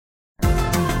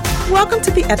Welcome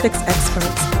to the Ethics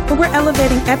Experts, where we're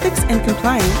elevating ethics and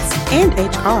compliance and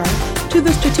HR to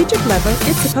the strategic level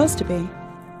it's supposed to be.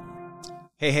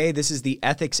 Hey, this is the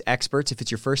Ethics Experts. If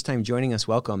it's your first time joining us,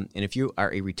 welcome. And if you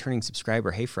are a returning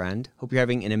subscriber, hey friend, hope you're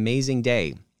having an amazing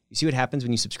day. You see what happens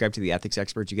when you subscribe to the Ethics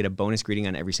Experts? You get a bonus greeting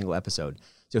on every single episode.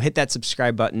 So hit that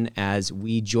subscribe button as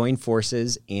we join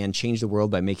forces and change the world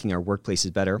by making our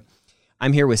workplaces better.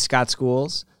 I'm here with Scott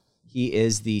Schools. He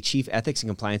is the Chief Ethics and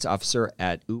Compliance Officer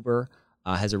at Uber,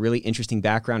 has a really interesting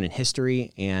background in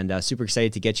history, and super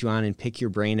excited to get you on and pick your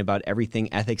brain about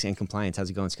everything ethics and compliance. How's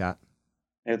it going, Scott?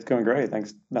 It's going great.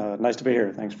 Thanks. Nice to be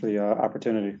here. Thanks for the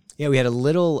opportunity. Yeah, we had a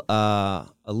little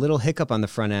hiccup on the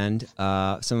front end.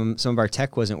 Some of our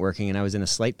tech wasn't working, and I was in a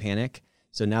slight panic.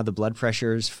 So now the blood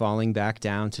pressure's falling back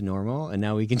down to normal, and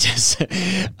now we can just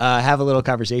have a little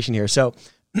conversation here. So,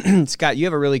 Scott, you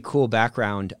have a really cool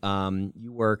background.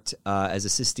 You worked as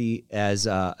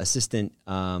assistant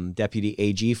deputy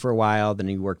AG for a while. Then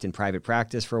you worked in private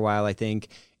practice for a while, I think,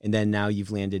 and then now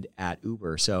you've landed at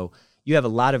Uber. So you have a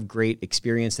lot of great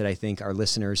experience that I think our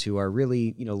listeners who are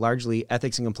really, largely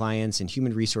ethics and compliance and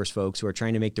human resource folks who are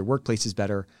trying to make their workplaces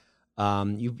better.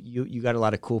 You got a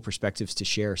lot of cool perspectives to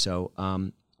share. So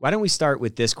why don't we start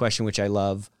with this question, which I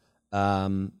love.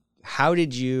 How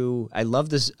did you, I love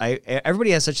this. Everybody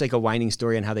has such like a whining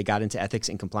story on how they got into ethics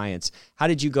and compliance. How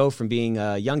did you go from being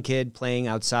a young kid playing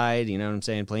outside, you know what I'm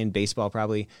saying, playing baseball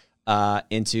probably,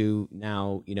 into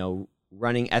now,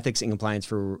 running ethics and compliance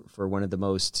for one of the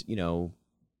most,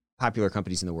 popular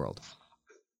companies in the world?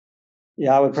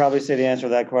 Yeah, I would probably say the answer to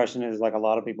that question is like a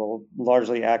lot of people,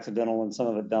 largely accidental and some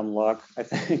of it dumb luck. I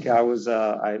think I was,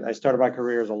 I started my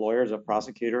career as a lawyer, as a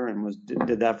prosecutor, and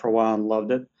did that for a while and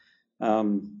loved it.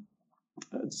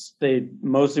 Stayed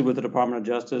mostly with the Department of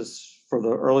Justice for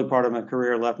the early part of my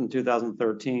career, left in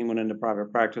 2013, went into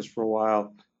private practice for a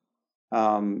while.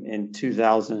 In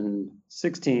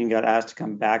 2016, got asked to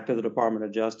come back to the Department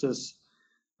of Justice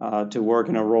to work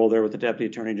in a role there with the Deputy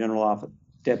Attorney General office.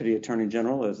 Deputy Attorney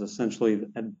General is essentially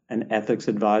an ethics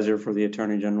advisor for the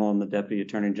Attorney General and the Deputy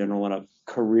Attorney General in a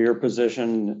career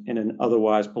position in an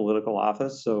otherwise political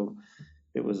office. So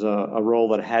it was a role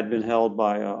that had been held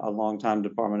by a longtime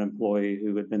department employee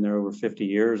who had been there over 50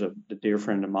 years, a dear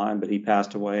friend of mine, but he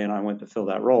passed away and I went to fill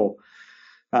that role.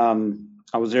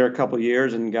 I was there a couple of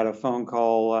years and got a phone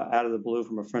call out of the blue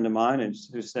from a friend of mine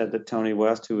who said that Tony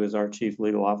West, who is our chief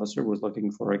legal officer, was looking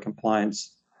for a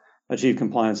chief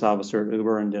compliance officer at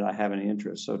Uber, and did I have any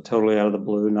interest? So totally out of the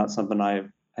blue, not something I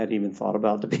had even thought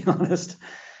about, to be honest.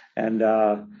 And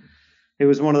it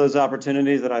was one of those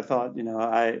opportunities that I thought,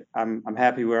 I'm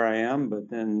happy where I am, but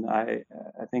then I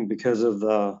think because of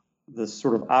the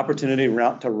sort of opportunity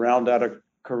to round out a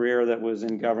career that was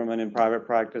in government and private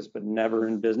practice, but never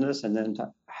in business, and then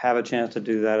to have a chance to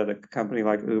do that at a company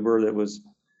like Uber that was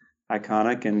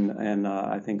iconic and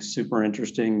I think super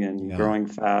interesting and growing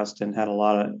fast and had a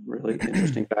lot of really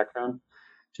interesting background,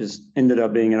 just ended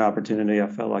up being an opportunity I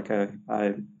felt like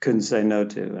I couldn't say no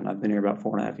to, and I've been here about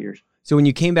 4.5 years. So when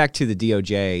you came back to the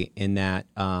DOJ in that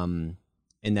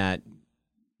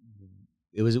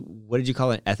it was, what did you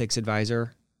call it? Ethics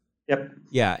advisor? Yep.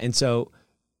 Yeah. And so,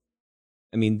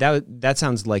 I mean, that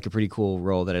sounds like a pretty cool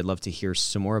role that I'd love to hear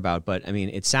some more about. But I mean,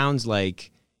 it sounds like,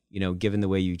 given the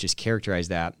way you just characterized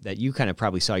that you kind of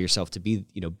probably saw yourself to be,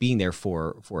 being there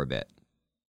for a bit.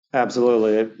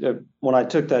 Absolutely. When I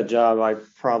took that job, I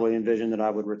probably envisioned that I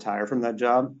would retire from that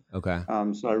job. Okay.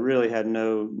 So I really had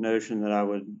no notion that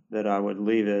I would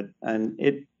leave it, and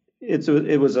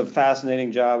it was a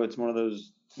fascinating job. It's one of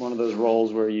those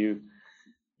roles where you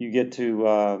get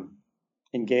to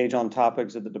engage on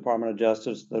topics at the Department of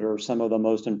Justice that are some of the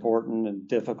most important and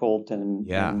difficult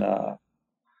and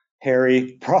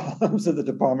hairy problems that the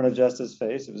Department of Justice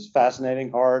face. It was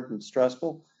fascinating, hard, and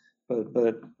stressful.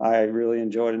 But I really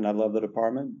enjoyed it and I love the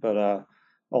department, but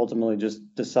ultimately just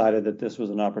decided that this was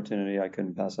an opportunity I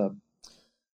couldn't pass up.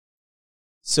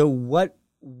 So what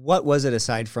was it,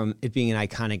 aside from it being an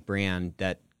iconic brand,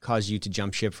 that caused you to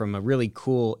jump ship from a really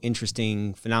cool,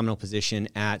 interesting, phenomenal position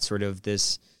at sort of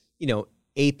this,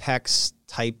 apex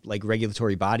type like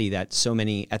regulatory body that so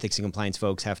many ethics and compliance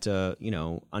folks have to,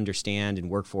 understand and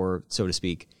work for, so to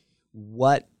speak?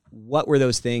 What were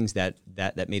those things that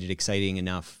made it exciting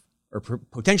enough, or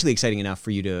potentially exciting enough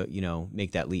for you to,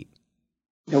 make that leap?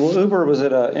 Yeah, well, Uber was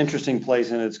at an interesting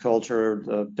place in its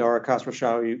culture. Dara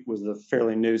Khosrowshahi was the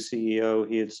fairly new CEO.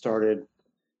 He had started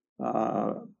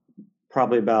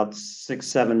probably about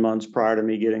 6-7 months prior to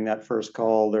me getting that first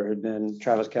call. There had been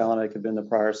Travis Kalanick had been the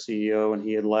prior CEO, and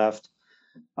he had left.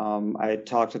 I had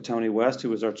talked to Tony West, who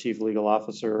was our chief legal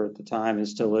officer at the time and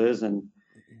still is, and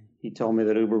he told me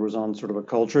that Uber was on sort of a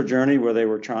culture journey where they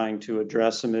were trying to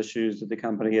address some issues that the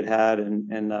company had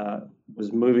and was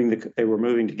they were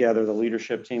moving together. The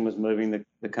leadership team was moving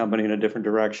the company in a different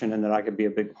direction, and that I could be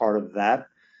a big part of that.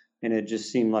 And it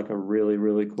just seemed like a really,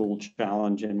 really cool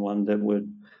challenge, and one that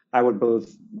I would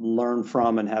both learn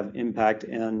from and have impact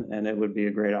in, and it would be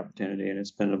a great opportunity. And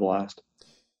it's been a blast.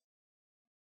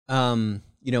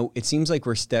 It seems like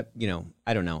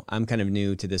I don't know. I'm kind of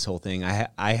new to this whole thing.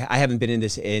 I haven't been in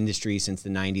this industry since the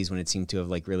 90s when it seemed to have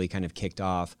like really kind of kicked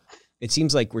off. It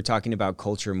seems like we're talking about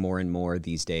culture more and more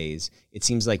these days. It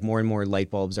seems like more and more light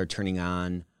bulbs are turning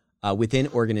on within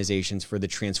organizations for the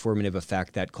transformative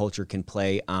effect that culture can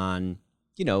play on,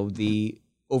 the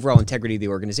overall integrity of the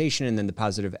organization and then the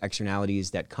positive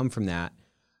externalities that come from that.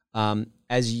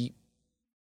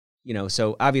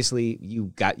 So obviously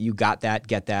you got that,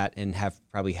 get that, and have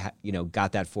probably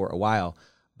got that for a while.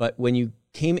 But when you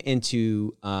came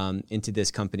into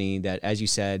this company that, as you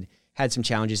said, had some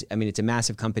challenges. I mean, it's a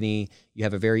massive company. You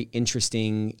have a very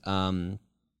interesting,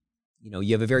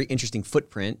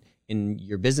 footprint, and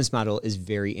your business model is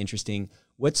very interesting.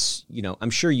 I'm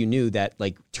sure you knew that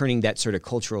like turning that sort of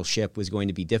cultural ship was going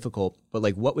to be difficult, but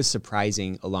like what was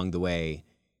surprising along the way?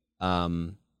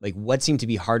 Like what seemed to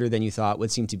be harder than you thought? What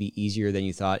seemed to be easier than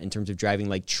you thought in terms of driving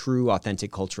like true,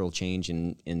 authentic cultural change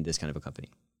in this kind of a company?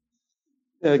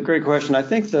 Great question. I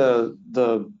think the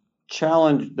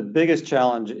biggest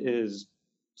challenge is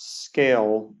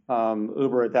scale.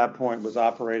 Uber at that point was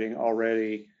operating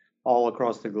already all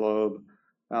across the globe.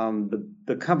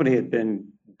 The company had been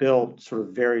built sort of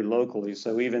very locally.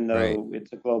 So even though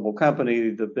it's a global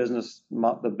company, the business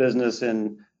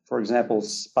in, for example,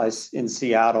 in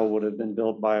Seattle would have been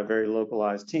built by a very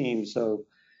localized team. So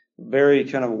very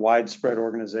kind of widespread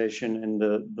organization, and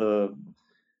the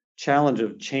challenge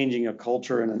of changing a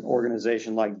culture in an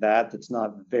organization like that's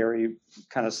not very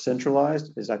kind of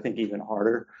centralized is, I think, even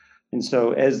harder. And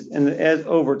so as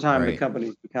over time, the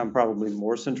company's become probably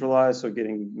more centralized. So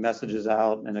getting messages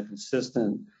out and a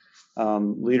consistent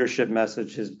leadership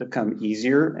message has become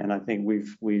easier. And I think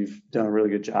we've done a really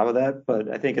good job of that. But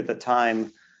I think at the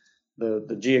time,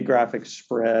 the geographic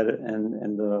spread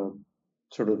and the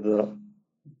sort of the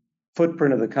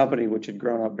footprint of the company, which had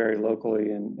grown up very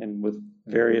locally and with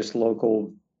various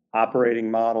local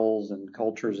operating models and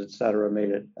cultures, et cetera, made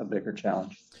it a bigger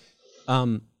challenge.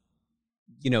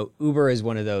 Uber is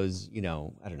one of those, I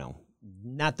don't know,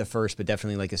 not the first, but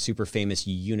definitely like a super famous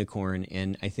unicorn.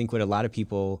 And I think what a lot of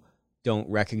people don't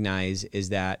recognize is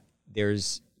that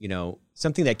there's,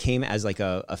 something that came as like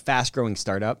a fast growing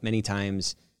startup many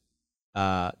times,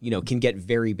 can get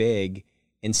very big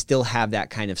and still have that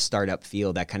kind of startup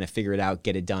feel, that kind of figure it out,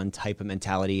 get it done type of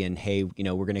mentality. And hey,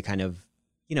 we're going to kind of,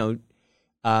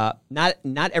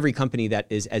 not every company that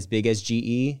is as big as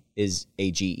GE is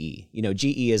a GE.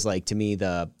 GE is like, to me,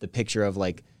 the picture of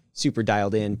like super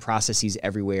dialed in, processes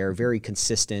everywhere, very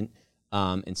consistent,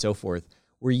 and so forth.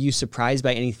 Were you surprised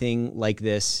by anything like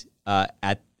this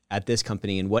at this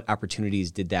company, and what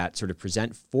opportunities did that sort of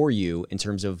present for you in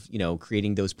terms of,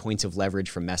 creating those points of leverage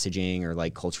from messaging or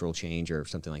like cultural change or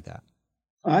something like that?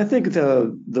 I think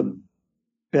the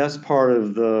best part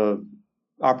of the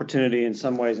opportunity in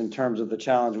some ways in terms of the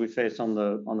challenge we faced on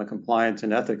the compliance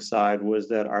and ethics side was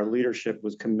that our leadership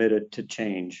was committed to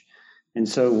change. And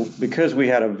so because we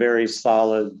had a very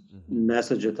solid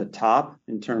message at the top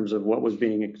in terms of what was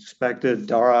being expected,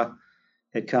 Dara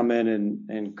had come in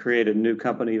and created new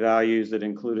company values that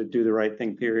included do the right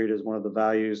thing, period, as one of the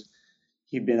values.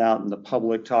 He'd been out in the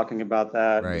public talking about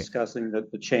that, discussing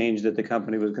the change that the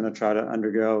company was going to try to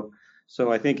undergo.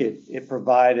 So I think it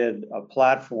provided a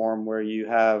platform where you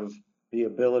have the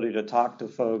ability to talk to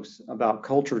folks about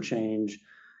culture change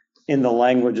in the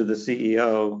language of the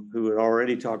CEO, who had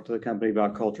already talked to the company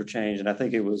about culture change. And I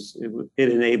think it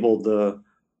enabled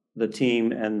the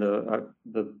team and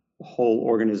the whole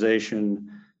organization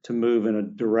to move in a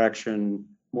direction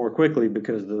more quickly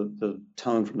because the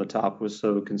tone from the top was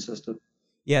so consistent.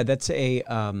 Yeah, that's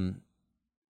it's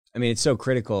so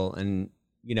critical. And,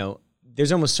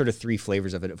 there's almost sort of three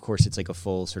flavors of it. Of course, it's like a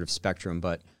full sort of spectrum,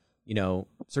 but,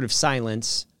 sort of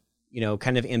silence,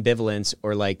 kind of ambivalence,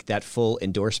 or like that full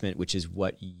endorsement, which is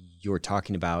what you're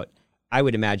talking about. I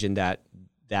would imagine that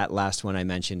last one I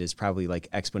mentioned is probably like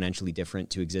exponentially different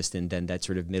to exist in than that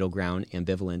sort of middle ground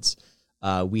ambivalence.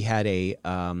 We had a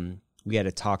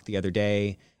talk the other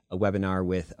day, a webinar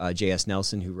with J.S.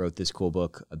 Nelson, who wrote this cool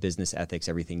book, Business Ethics,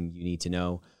 Everything You Need to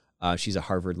Know. She's a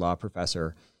Harvard law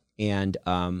professor. And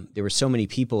there were so many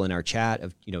people in our chat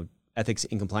of, ethics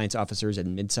and compliance officers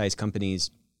and mid-sized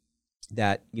companies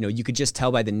that, you could just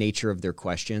tell by the nature of their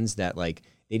questions that like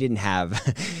they didn't have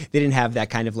they didn't have that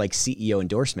kind of like CEO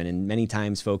endorsement. And many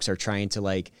times folks are trying to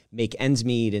like make ends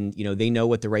meet, and they know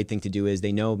what the right thing to do is.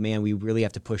 They know, man, we really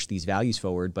have to push these values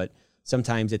forward, but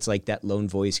sometimes it's like that lone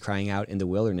voice crying out in the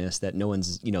wilderness that no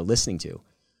one's listening to.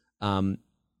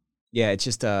 It's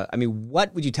just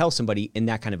what would you tell somebody in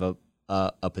that kind of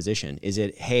a position? Is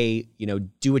it, hey,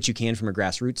 do what you can from a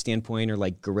grassroots standpoint, or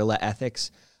like guerrilla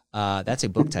ethics? That's a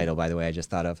book title, by the way, I just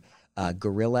thought of,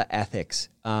 Guerrilla Ethics.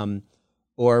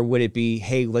 Or would it be,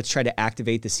 hey, let's try to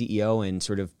activate the CEO and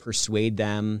sort of persuade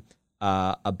them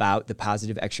about the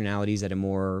positive externalities that a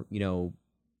more,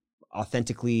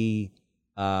 authentically,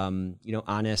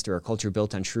 honest, or a culture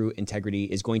built on true integrity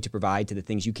is going to provide to the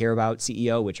things you care about,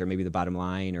 CEO, which are maybe the bottom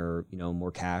line, or,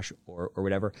 more cash or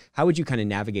whatever. How would you kind of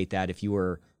navigate that if you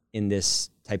were in this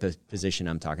type of position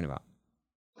I'm talking about?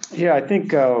 Yeah, I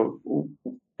think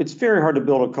it's very hard to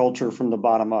build a culture from the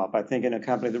bottom up. I think in a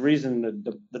company, the reason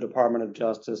that the Department of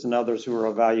Justice and others who are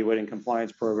evaluating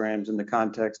compliance programs in the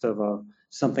context of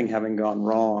something having gone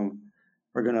wrong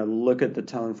are going to look at the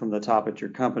tone from the top at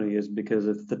your company is because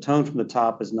if the tone from the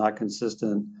top is not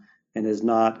consistent and is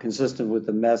not consistent with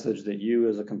the message that you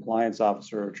as a compliance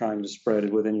officer are trying to spread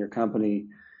within your company,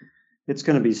 it's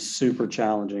going to be super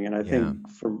challenging. And I think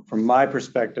from my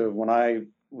perspective, when I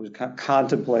was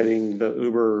contemplating the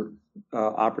Uber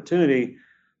opportunity,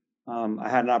 I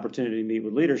had an opportunity to meet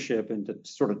with leadership and to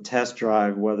sort of test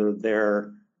drive whether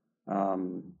their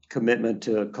commitment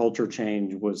to culture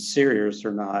change was serious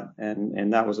or not.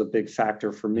 And that was a big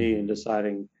factor for me in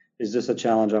deciding, is this a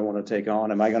challenge I want to take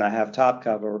on? Am I going to have top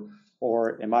cover,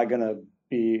 or am I going to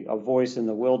be a voice in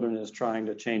the wilderness trying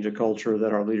to change a culture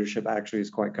that our leadership actually is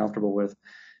quite comfortable with?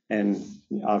 And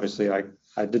obviously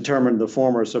I determined the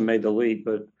former, so made the leap,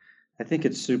 but I think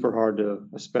it's super hard to,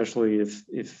 especially if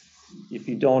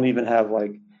you don't even have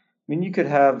you could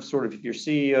have sort of your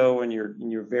CEO and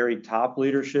your very top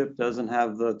leadership doesn't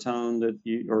have the tone that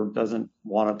or doesn't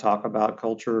want to talk about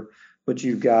culture, but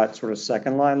you've got sort of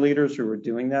second line leaders who are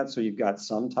doing that. So you've got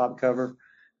some top cover.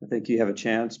 I think you have a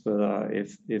chance. But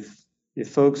if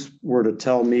folks were to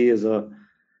tell me as a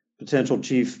potential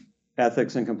chief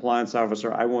ethics and compliance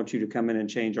officer, I want you to come in and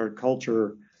change our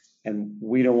culture, and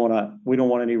we don't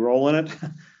want any role in it,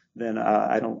 then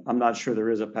I'm not sure there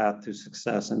is a path to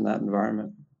success in that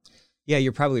environment. Yeah,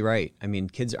 you're probably right. I mean,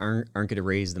 kids aren't going to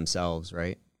raise themselves,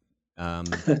 right?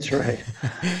 That's right.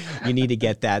 You need to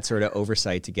get that sort of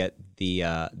oversight to get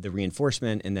the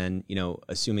reinforcement, and then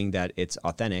assuming that it's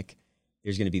authentic,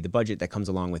 there's going to be the budget that comes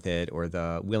along with it, or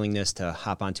the willingness to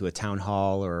hop onto a town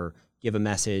hall or give a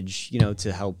message,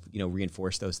 to help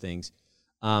reinforce those things.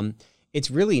 It's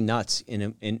really nuts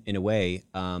in a way.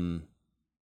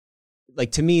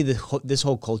 Like to me, this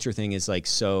whole culture thing is like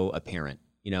so apparent,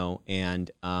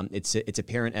 and it's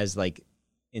apparent as like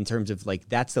in terms of like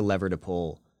that's the lever to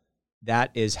pull.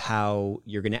 That is how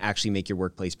you're going to actually make your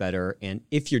workplace better. And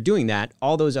if you're doing that,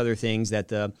 all those other things that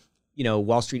the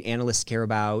Wall Street analysts care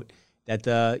about, that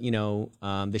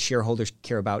the shareholders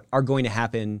care about, are going to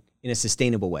happen in a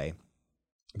sustainable way.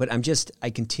 But I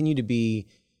continue to be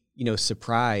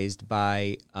surprised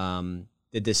by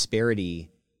the disparity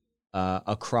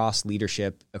across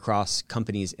leadership, across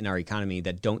companies in our economy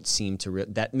that don't seem to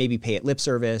that maybe pay it lip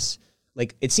service.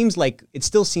 Like it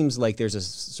still seems like there's a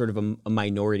sort of a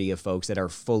minority of folks that are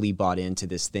fully bought into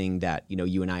this thing that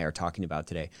you and I are talking about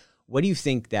today. What do you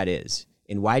think that is,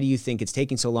 and why do you think it's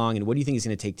taking so long, and what do you think it's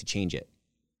going to take to change it?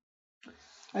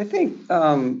 I think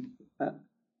I'm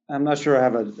not sure I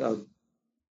have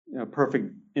the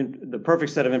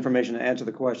perfect set of information to answer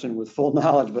the question with full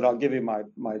knowledge, but I'll give you my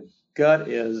gut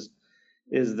is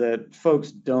that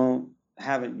folks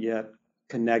haven't yet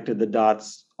connected the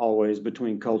dots always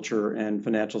between culture and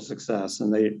financial success.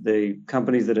 And they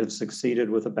companies that have succeeded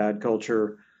with a bad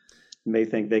culture may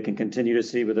think they can continue to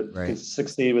succeed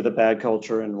with a bad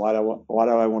culture. And why do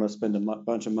I want to spend a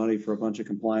bunch of money for a bunch of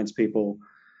compliance people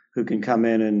who can come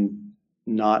in and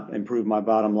not improve my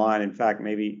bottom line? In fact,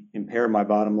 maybe impair my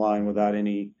bottom line without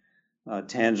any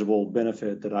tangible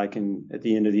benefit that I can, at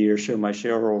the end of the year, show my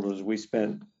shareholders.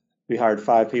 We hired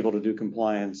 5 people to do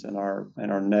compliance, and our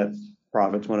net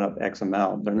profits went up X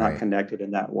amount. They're not connected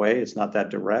in that way. It's not that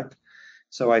direct.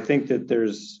 So I think that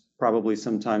there's probably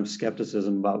sometimes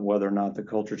skepticism about whether or not the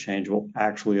culture change will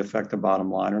actually affect the bottom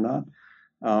line or not.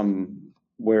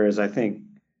 Whereas I think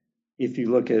if you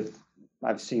look at,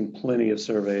 I've seen plenty of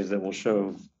surveys that will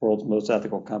show world's most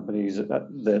ethical companies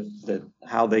that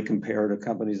how they compare to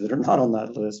companies that are not on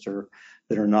that list, or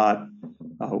that are not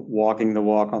walking the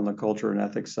walk on the culture and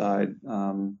ethics side,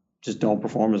 just don't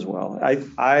perform as well.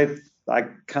 I I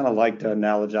kind of like to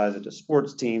analogize it to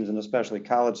sports teams, and especially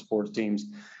college sports teams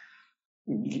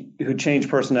who change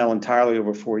personnel entirely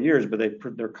over 4 years, but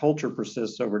their culture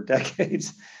persists over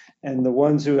decades. And the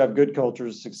ones who have good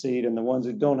cultures succeed, and the ones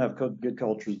who don't have good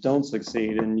cultures don't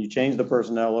succeed. And you change the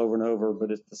personnel over and over, but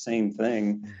it's the same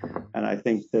thing. And I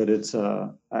think that it's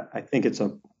a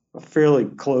fairly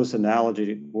close analogy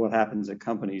to what happens at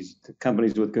companies. The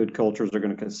companies with good cultures are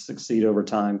going to succeed over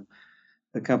time.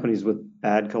 The companies with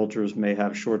bad cultures may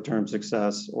have short-term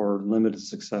success or limited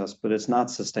success, but it's not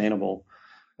sustainable.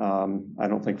 I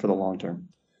don't think for the long term.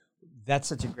 That's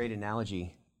such a great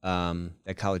analogy.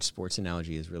 That college sports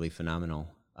analogy is really phenomenal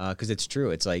because it's true.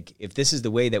 It's like if this is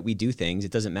the way that we do things,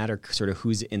 it doesn't matter sort of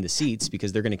who's in the seats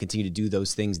because they're going to continue to do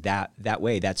those things that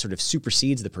way. That sort of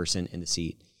supersedes the person in the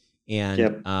seat. And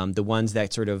Yep. The ones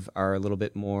that sort of are a little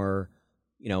bit more,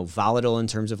 volatile in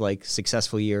terms of like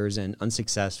successful years and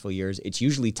unsuccessful years, it's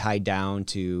usually tied down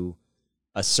to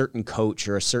a certain coach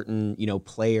or a certain,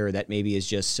 player that maybe is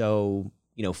just so,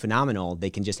 phenomenal. They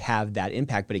can just have that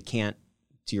impact, but it can't,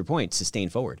 to your point, sustain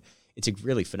forward. It's a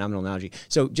really phenomenal analogy.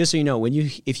 So just so you know,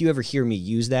 if you ever hear me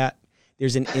use that,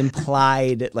 there's an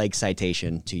implied like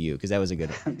citation to you because that was a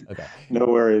good one. Okay. No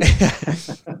worries.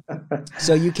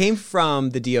 So you came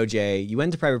from the DOJ, you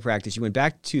went to private practice, you went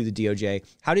back to the DOJ.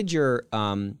 How did your,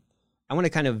 I want to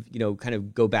kind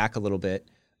of go back a little bit.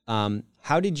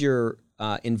 How did your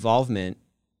involvement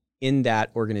in that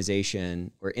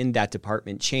organization or in that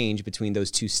department change between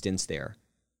those two stints there?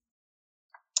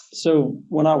 So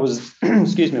when I was,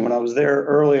 when I was there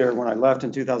earlier, when I left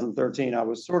in 2013, I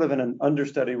was sort of in an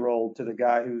understudy role to the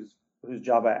guy whose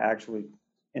job I actually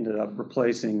ended up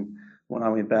replacing when I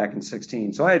went back in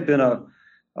 16. So I had been a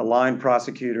line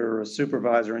prosecutor, a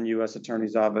supervisor in U.S.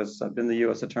 Attorney's Office. I've been the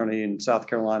U.S. Attorney in South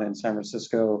Carolina and San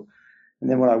Francisco. And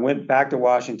then when I went back to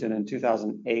Washington in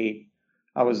 2008,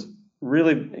 I was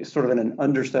really sort of in an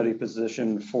understudy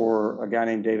position for a guy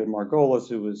named David Margolis,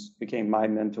 who became my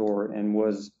mentor and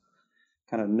was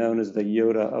kind of known as the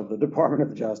Yoda of the Department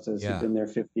of Justice. Yeah. He's been there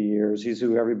 50 years. He's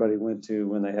who everybody went to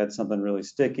when they had something really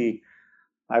sticky.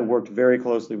 I worked very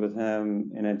closely with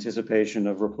him in anticipation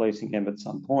of replacing him at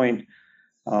some point.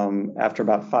 After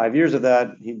about 5 years of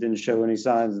that, he didn't show any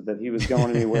signs that he was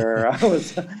going anywhere. I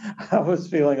was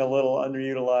feeling a little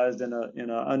underutilized in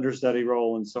a understudy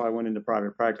role, and so I went into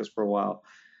private practice for a while.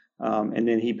 And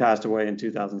then he passed away in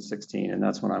 2016, and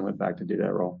that's when I went back to do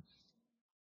that role.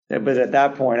 But at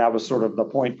that point, I was sort of the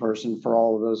point person for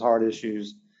all of those hard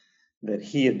issues that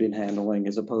he had been handling,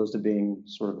 as opposed to being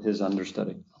sort of his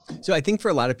understudy. So I think for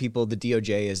a lot of people, the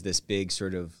DOJ is this big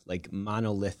sort of like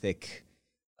monolithic,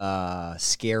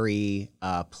 scary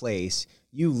place.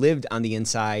 You lived on the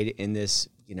inside in this,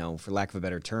 for lack of a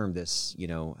better term, this,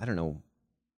 Yoda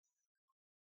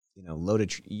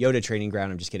training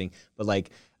ground. I'm just kidding. But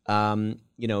like,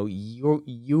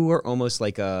 you were almost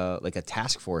like a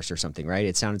task force or something, right?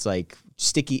 It sounds like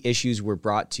sticky issues were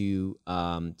brought to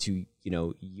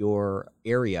your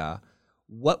area.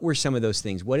 What were some of those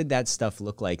things? What did that stuff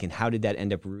look like, and how did that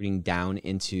end up rooting down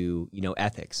into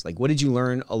ethics? Like, what did you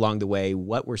learn along the way?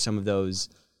 What were some of those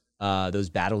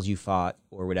battles you fought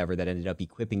or whatever that ended up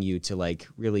equipping you to like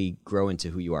really grow into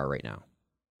who you are right now?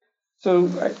 So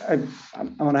I'm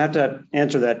going to have to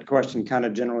answer that question kind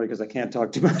of generally because I can't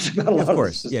talk too much about a lot of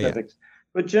the specifics. Yeah.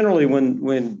 But generally,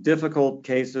 when difficult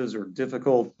cases or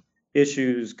difficult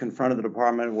issues confronted the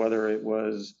department, whether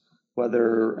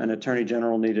an attorney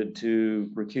general needed to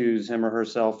recuse him or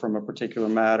herself from a particular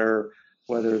matter,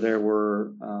 whether there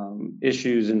were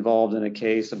issues involved in a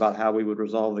case about how we would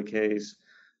resolve the case,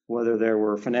 whether there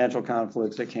were financial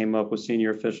conflicts that came up with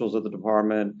senior officials of the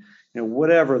department,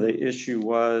 whatever the issue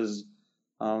was,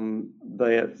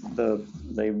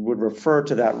 they would refer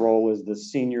to that role as the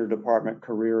senior department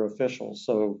career official.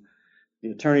 So the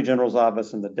Attorney General's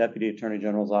office and the Deputy Attorney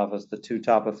General's office, the two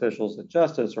top officials at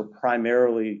Justice, are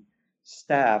primarily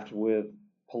staffed with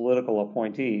political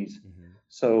appointees. Mm-hmm.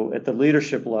 So at the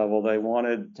leadership level, they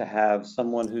wanted to have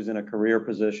someone who's in a career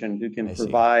position who can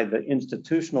provide the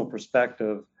institutional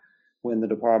perspective when the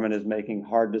department is making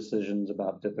hard decisions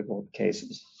about difficult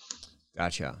cases.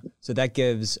 Gotcha. So that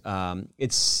gives,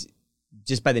 it's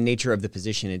just by the nature of the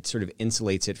position, it sort of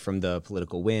insulates it from the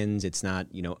political winds. It's not,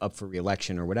 up for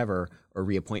reelection or whatever, or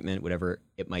reappointment, whatever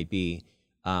it might be.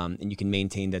 And you can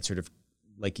maintain that sort of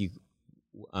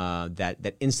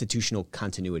that institutional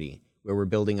continuity where we're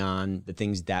building on the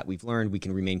things that we've learned. We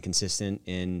can remain consistent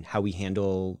in how we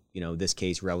handle, this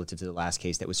case relative to the last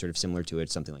case that was sort of similar to it,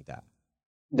 something like that.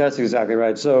 That's exactly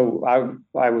right. So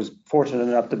I was fortunate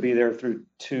enough to be there through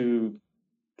two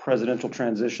presidential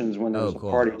transitions when there was a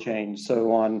party change.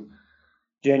 So on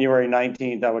January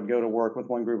 19th, I would go to work with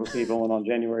one group of people, and on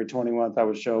January 21st, I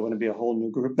would show up and it'd be a whole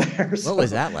new group there. What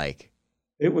was that like?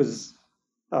 It was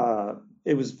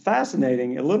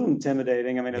fascinating, a little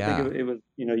intimidating. I mean, I think it was,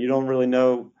 you don't really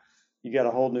know. You got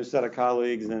a whole new set of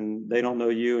colleagues, and they don't know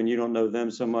you, and you don't know them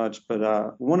so much.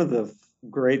 But one of the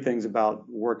great things about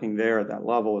working there at that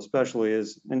level, especially,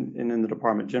 is, and in the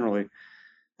department generally,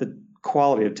 the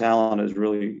quality of talent is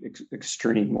really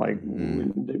extreme. Like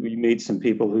we meet some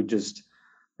people who just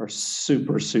are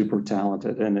super, super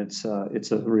talented, and it's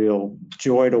a real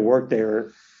joy to work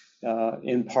there.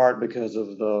 In part because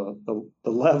of the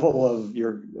level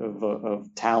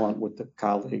of talent with the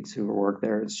colleagues who work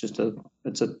there.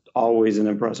 It's always an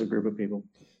impressive group of people.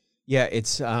 Yeah,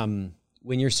 it's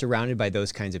when you're surrounded by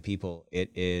those kinds of people,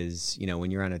 it is, when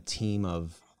you're on a team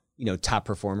of, top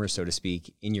performers, so to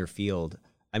speak, in your field.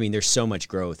 I mean, there's so much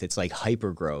growth. It's like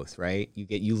hyper growth, right?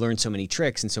 You learn so many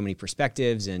tricks and so many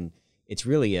perspectives, and it's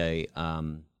really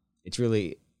I'm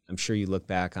sure you look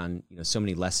back on, so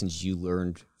many lessons you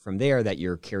learned from there that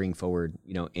you're carrying forward,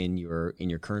 in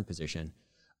your current position.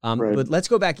 Right. But let's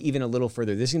go back even a little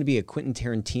further. This is going to be a Quentin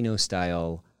Tarantino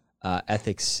style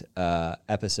ethics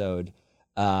episode.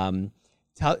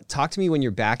 Talk to me when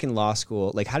you're back in law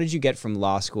school. Like, how did you get from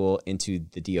law school into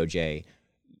the DOJ?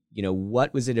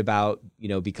 What was it about,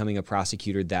 becoming a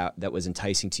prosecutor that was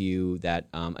enticing to you, that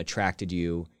attracted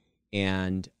you?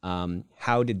 And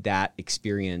how did that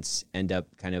experience end up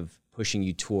kind of pushing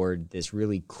you toward this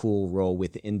really cool role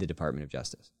within the Department of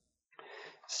Justice?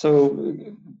 So,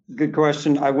 good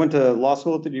question. I went to law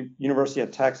school at the University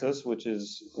of Texas, which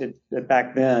is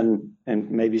back then, and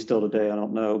maybe still today, I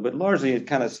don't know, but largely it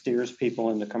kind of steers people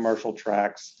into commercial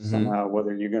tracks somehow,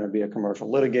 whether you're going to be a commercial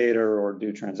litigator or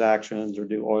do transactions or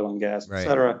do oil and gas, et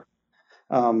cetera.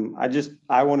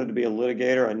 I wanted to be a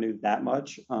litigator. I knew that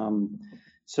much.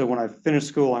 So when I finished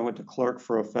school, I went to clerk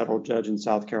for a federal judge in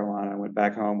South Carolina. I went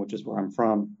back home, which is where I'm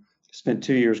from, spent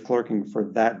 2 years clerking for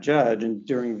that judge. And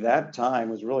during that time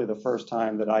was really the first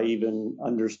time that I even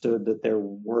understood that there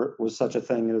was such a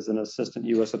thing as an assistant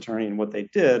U.S. attorney and what they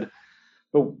did.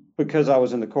 But because I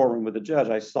was in the courtroom with the judge,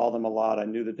 I saw them a lot. I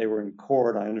knew that they were in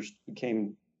court. I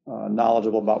became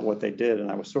knowledgeable about what they did.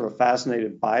 And I was sort of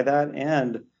fascinated by that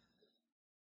and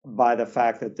by the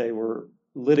fact that they were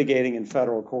litigating in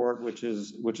federal court, which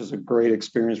is a great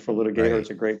experience for litigators. Right. It's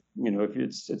a great,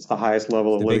 it's the highest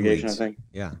level of litigation, I think.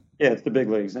 Yeah, it's the big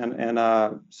leagues. And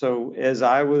so as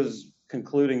I was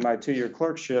concluding my 2-year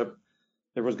clerkship,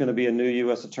 there was going to be a new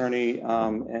U.S. attorney,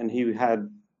 and he had,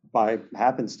 by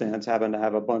happenstance, happened to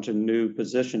have a bunch of new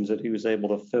positions that he was able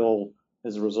to fill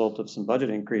as a result of some budget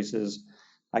increases.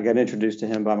 I got introduced to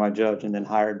him by my judge and then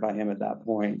hired by him at that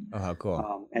point. Oh, how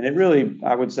cool. And it really,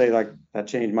 I would say, like, that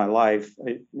changed my life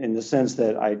in the sense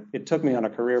that it took me on a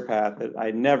career path that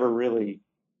I never really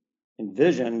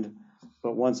envisioned.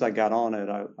 But once I got on it,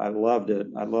 I loved it.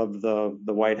 I loved the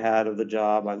white hat of the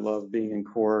job. I loved being in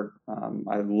court.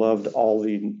 I loved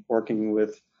working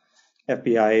with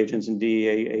FBI agents and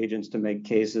DEA agents to make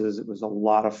cases. It was a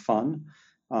lot of fun.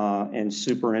 And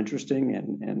super interesting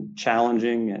and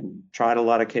challenging, and tried a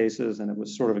lot of cases, and it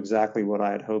was sort of exactly what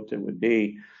I had hoped it would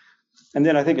be. And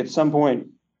then I think at some point,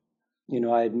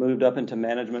 I had moved up into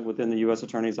management within the U.S.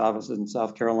 Attorney's offices in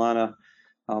South Carolina.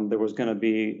 There was going to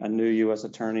be a new U.S.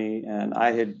 attorney, and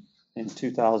I had, in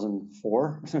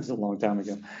 2004, it was a long time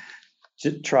ago,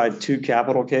 tried 2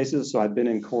 capital cases. So I'd been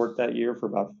in court that year for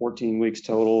about 14 weeks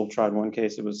total. Tried one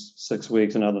case, it was 6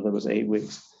 weeks, another that was 8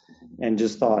 weeks. And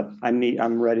just thought,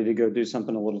 I'm ready to go do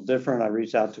something a little different. I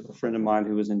reached out to a friend of mine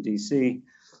who was in DC.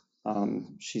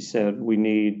 She said, we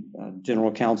need a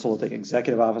general counsel at the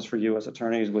executive office for U.S.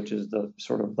 attorneys, which is the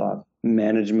sort of the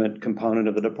management component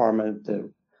of the department that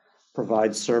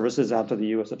provides services out to the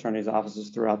U.S. attorneys' offices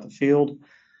throughout the field.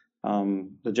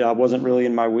 The job wasn't really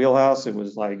in my wheelhouse. It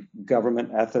was like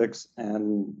government ethics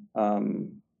and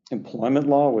employment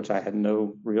law, which I had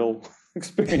no real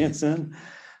experience in.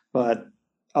 But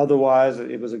otherwise,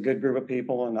 it was a good group of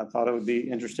people, and I thought it would be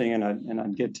interesting, and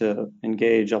I'd get to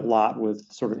engage a lot with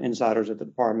sort of insiders at the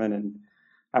department, and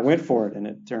I went for it, and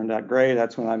it turned out great.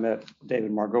 That's when I met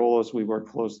David Margolis. We worked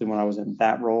closely when I was in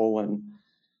that role, and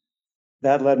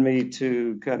that led me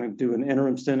to kind of do an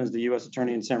interim stint as the U.S.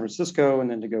 attorney in San Francisco,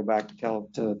 and then to go back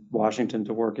to Washington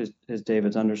to work as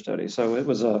David's understudy. So it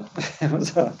was a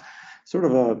sort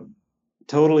of a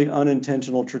totally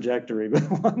unintentional trajectory, but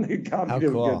one that got me to a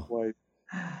good place.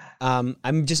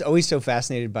 I'm just always so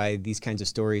fascinated by these kinds of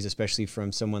stories, especially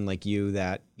from someone like you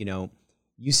that,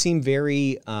 you seem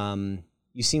very,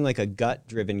 you seem like a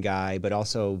gut-driven guy, but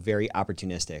also very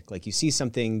opportunistic. Like you see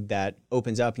something that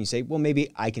opens up and you say, well,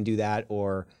 maybe I can do that.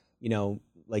 Or,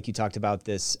 like you talked about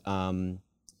this,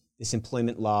 this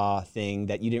employment law thing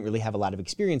that you didn't really have a lot of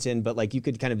experience in, but like you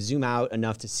could kind of zoom out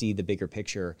enough to see the bigger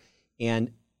picture.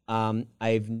 And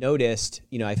I've noticed,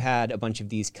 I've had a bunch of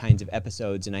these kinds of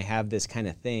episodes, and I have this kind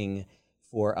of thing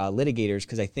for litigators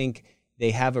because I think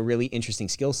they have a really interesting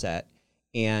skill set,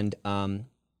 and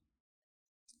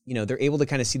they're able to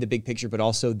kind of see the big picture, but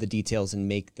also the details and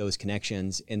make those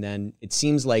connections. And then it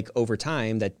seems like over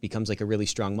time that becomes like a really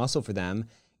strong muscle for them,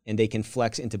 and they can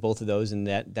flex into both of those, and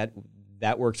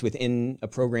that works within a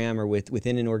program or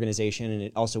within an organization, and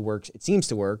it also works. It seems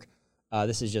to work.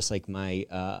 This is just like my,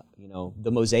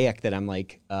 the mosaic that I'm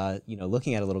like,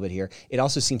 looking at a little bit here. It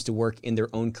also seems to work in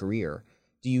their own career.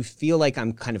 Do you feel like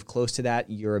I'm kind of close to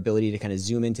that, your ability to kind of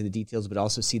zoom into the details, but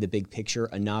also see the big picture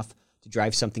enough to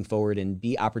drive something forward and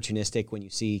be opportunistic when you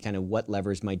see kind of what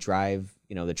levers might drive,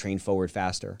 the train forward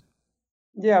faster?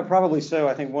 Yeah, probably so.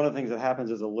 I think one of the things that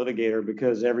happens as a litigator,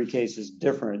 because every case is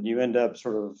different, you end up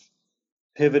sort of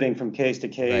pivoting from case to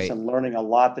case and learning a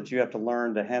lot that you have to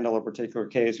learn to handle a particular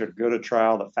case or to go to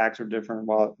trial. The facts are different.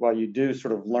 While you do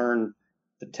sort of learn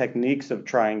the techniques of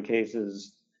trying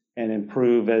cases and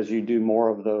improve as you do more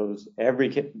of those,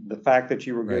 the fact that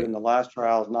you were good in the last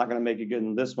trial is not going to make you good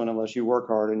in this one unless you work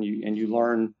hard and you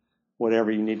learn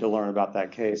whatever you need to learn about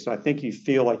that case. So I think you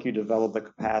feel like you develop the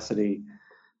capacity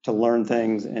to learn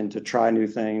things and to try new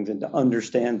things and to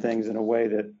understand things in a way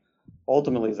that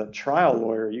ultimately, as a trial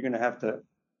lawyer, you're going to have to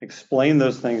explain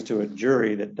those things to a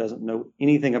jury that doesn't know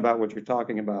anything about what you're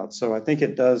talking about. So I think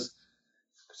it does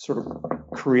sort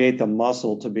of create the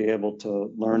muscle to be able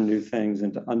to learn new things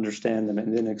and to understand them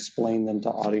and then explain them to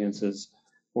audiences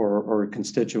or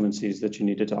constituencies that you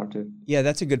need to talk to. Yeah,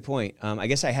 that's a good point. I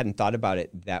guess I hadn't thought about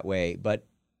it that way, but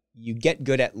you get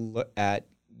good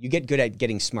at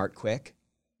getting smart quick.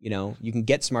 You can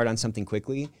get smart on something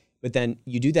quickly. But then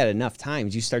you do that enough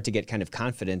times, you start to get kind of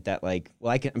confident that like,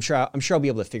 well, I'm sure I'll be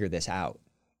able to figure this out.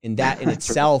 And that in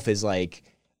itself is like,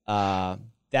 that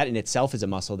in itself is a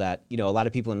muscle that, a lot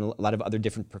of people in a lot of other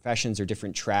different professions or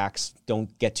different tracks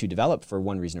don't get to develop for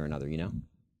one reason or another,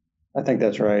 I think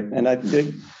that's right. And I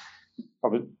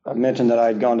mentioned that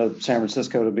I'd gone to San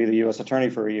Francisco to be the U.S.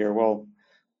 attorney for a year. Well,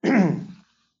 that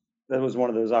was one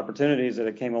of those opportunities that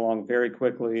it came along very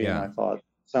quickly. Yeah. And I thought,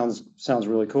 sounds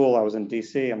really cool. I was in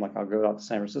DC. I'm like, I'll go out to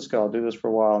San Francisco. I'll do this for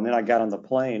a while. And then I got on the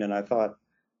plane and I thought,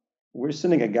 we're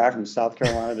sending a guy from South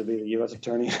Carolina to be the U.S.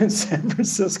 attorney in San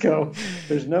Francisco.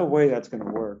 There's no way that's going to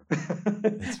work.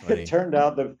 It turned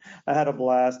out that I had a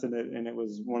blast and it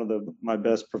was one of my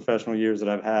best professional years that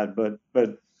I've had. But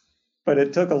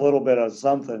it took a little bit of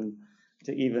something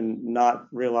to even not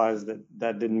realize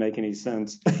that didn't make any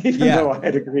sense, even though I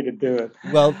had agreed to do it.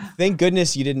 Well, thank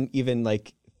goodness you didn't even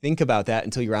think about that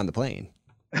until you were on the plane.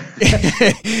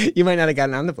 You might not have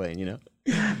gotten on the plane,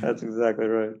 That's exactly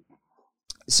right.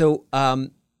 So,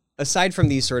 aside from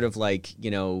these sort of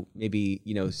maybe,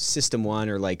 system one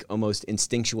or almost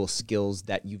instinctual skills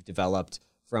that you've developed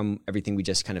from everything we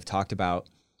just kind of talked about,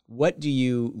 what do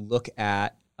you look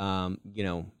at,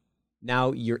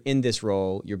 now you're in this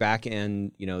role, you're back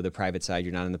in, the private side,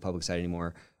 you're not in the public side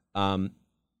anymore.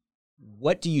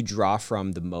 What do you draw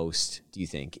from the most, do you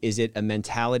think? Is it a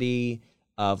mentality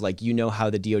of how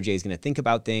the DOJ is going to think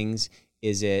about things?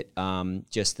 Is it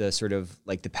just the sort of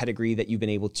the pedigree that you've been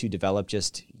able to develop,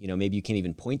 just, maybe you can't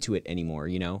even point to it anymore,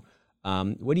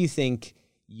 What do you think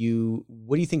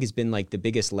has been the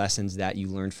biggest lessons that you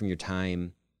learned from your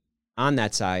time on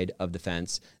that side of the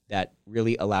fence that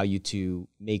really allow you to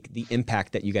make the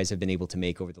impact that you guys have been able to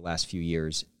make over the last few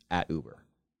years at Uber?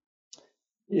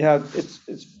 Yeah, it's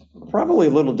probably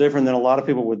a little different than a lot of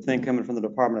people would think coming from the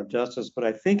Department of Justice, but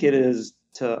I think it is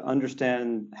to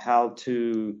understand how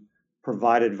to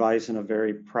provide advice in a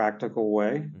very practical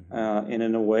way, and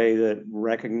in a way that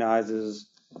recognizes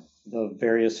the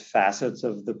various facets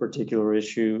of the particular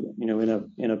issue.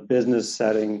 In a business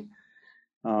setting,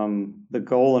 the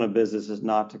goal in a business is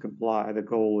not to comply. The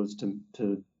goal is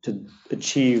to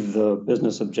achieve the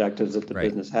business objectives that the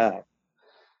business has.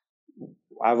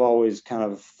 I've always kind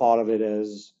of thought of it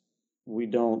as we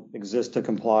don't exist to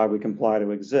comply, we comply to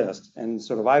exist. And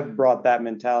sort of I've brought that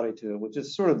mentality to it, which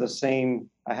is sort of the same.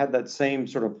 I had that same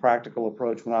sort of practical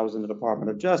approach when I was in the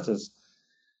Department of Justice.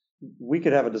 We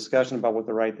could have a discussion about what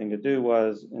the right thing to do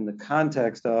was in the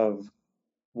context of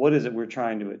what is it we're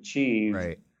trying to achieve,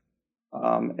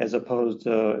 as opposed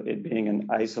to it being an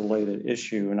isolated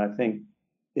issue. And I think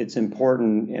it's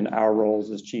important in our roles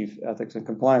as chief ethics and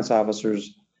compliance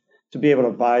officers to be able to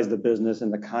advise the business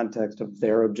in the context of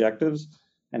their objectives.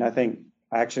 And I think,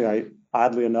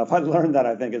 oddly enough, I learned that,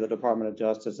 I think, at the Department of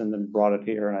Justice and then brought it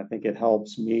here. And I think it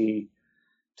helps me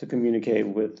to communicate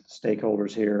with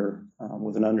stakeholders here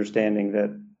with an understanding that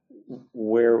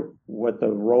what the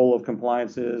role of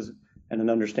compliance is and an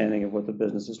understanding of what the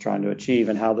business is trying to achieve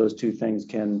and how those two things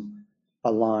can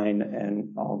align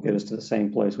and all get us to the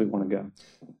same place we want to go.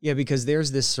 Yeah, because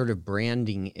there's this sort of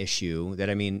branding issue that,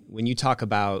 I mean, when you talk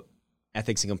about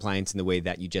ethics and compliance in the way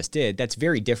that you just did, that's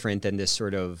very different than this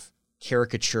sort of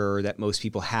caricature that most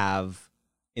people have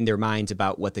in their minds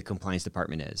about what the compliance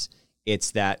department is.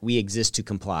 It's that we exist to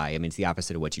comply. I mean, it's the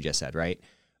opposite of what you just said, right?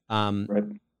 Right.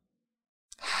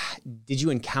 Did you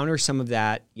encounter some of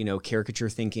that, caricature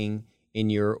thinking in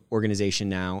your organization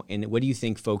now? And what do you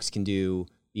think folks can do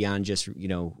beyond just,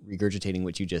 regurgitating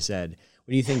what you just said?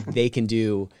 What do you think they can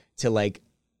do to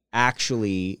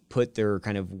actually put their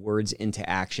kind of words into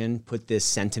action, put this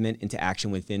sentiment into action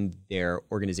within their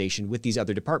organization with these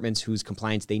other departments whose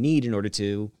compliance they need in order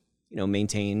to,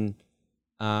 maintain,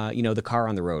 the car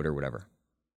on the road or whatever?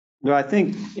 No, I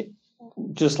think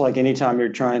just like anytime you're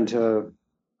trying to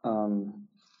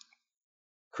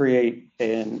create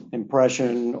an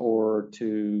impression or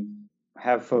to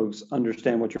have folks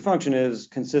understand what your function is,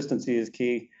 consistency is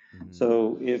key. Mm-hmm.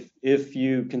 So if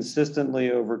you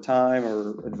consistently over time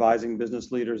are advising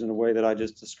business leaders in a way that I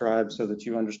just described so that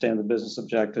you understand the business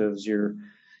objectives, you're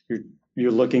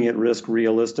looking at risk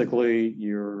realistically,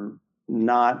 you're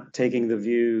not taking the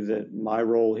view that my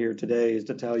role here today is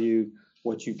to tell you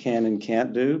what you can and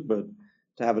can't do, but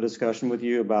to have a discussion with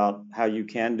you about how you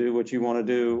can do what you want to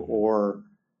do, or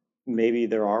maybe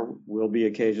will be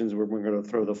occasions where we're going to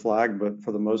throw the flag, but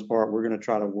for the most part, we're going to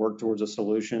try to work towards a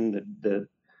solution that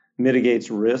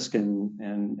mitigates risk and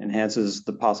enhances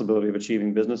the possibility of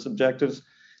achieving business objectives.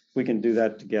 We can do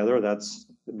that together.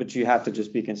 But you have to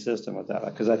just be consistent with that,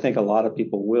 because I think a lot of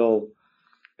people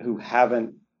who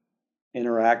haven't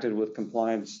interacted with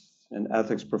compliance and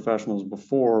ethics professionals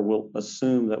before will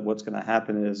assume that what's going to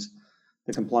happen is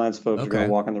the compliance folks are going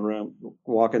to walk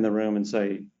in the room and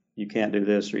say, you can't do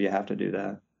this or you have to do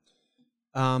that.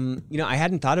 I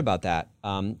hadn't thought about that.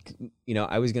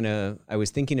 I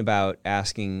was thinking about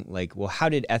asking well, how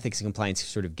did ethics and compliance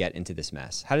sort of get into this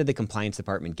mess? How did the compliance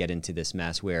department get into this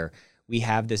mess where we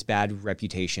have this bad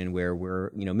reputation, where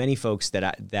we're, many folks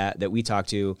that we talk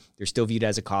to, they're still viewed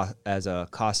as a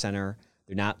cost center.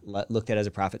 They're not looked at as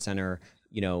a profit center.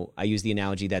 I use the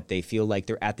analogy that they feel like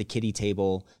they're at the kiddie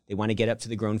table. They want to get up to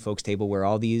the grown folks table where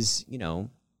all these,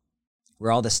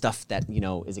 where all the stuff that,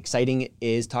 is exciting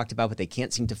is talked about, but they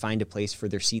can't seem to find a place for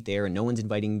their seat there and no one's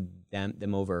inviting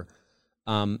them over.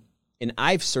 And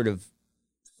I've sort of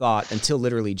thought until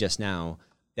literally just now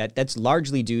that that's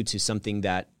largely due to something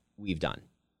that we've done,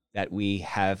 that we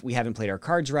haven't played our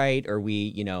cards right, or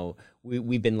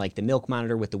we've been like the milk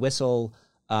monitor with the whistle.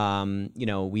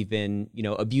 We've been,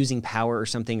 abusing power or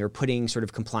something, or putting sort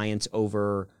of compliance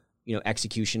over,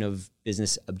 execution of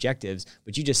business objectives.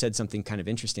 But you just said something kind of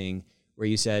interesting where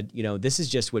you said, this is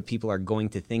just what people are going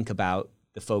to think about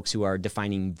the folks who are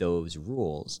defining those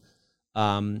rules.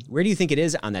 Where do you think it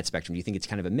is on that spectrum? Do you think it's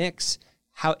kind of a mix?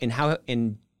 How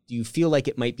do you feel like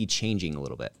it might be changing a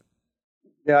little bit?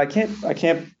 Yeah, I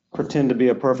can't pretend to be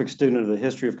a perfect student of the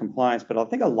history of compliance, but I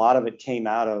think a lot of it came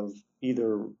out of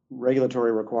either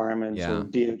regulatory requirements or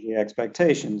DOJ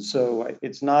expectations. So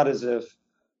it's not as if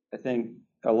I think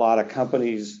a lot of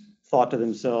companies thought to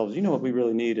themselves, what we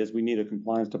really need is we need a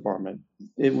compliance department.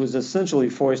 It was essentially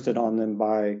foisted on them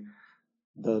by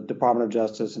the Department of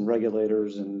Justice and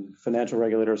regulators and financial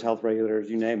regulators, health regulators,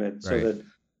 you name it. Right. So that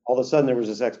all of a sudden there was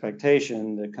this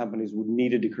expectation that companies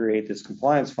needed to create this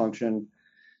compliance function.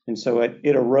 And so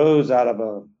it arose out of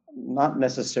a not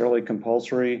necessarily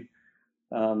compulsory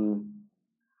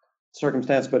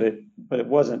circumstance, but it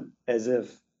wasn't as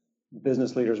if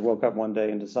business leaders woke up one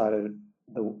day and decided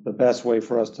the best way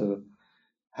for us to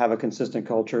have a consistent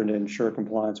culture and to ensure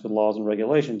compliance with laws and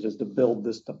regulations is to build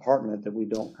this department that we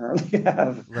don't currently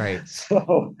have. Right.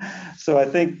 So I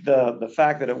think the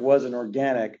fact that it wasn't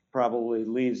organic probably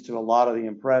leads to a lot of the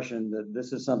impression that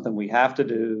this is something we have to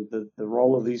do. The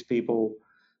role of these people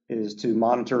is to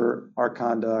monitor our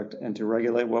conduct and to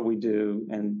regulate what we do,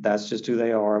 and that's just who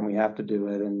they are, and we have to do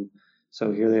it. And so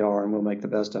here they are, and we'll make the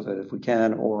best of it if we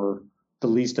can, or the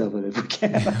least of it if we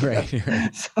can.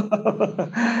 Right.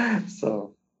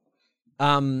 So.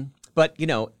 But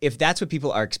if that's what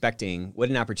people are expecting, what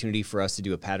an opportunity for us to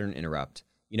do a pattern interrupt.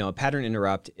 A pattern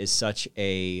interrupt is such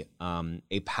a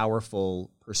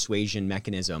powerful persuasion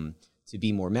mechanism to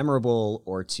be more memorable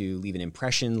or to leave an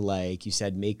impression, like you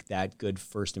said, make that good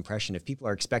first impression. If people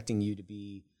are expecting you to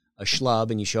be a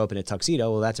schlub and you show up in a tuxedo,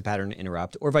 well, that's a pattern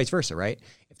interrupt, or vice versa, right?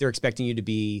 If they're expecting you to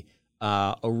be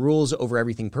a rules over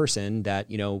everything person, that,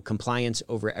 compliance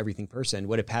over everything person,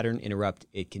 what a pattern interrupt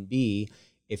it can be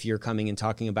if you're coming and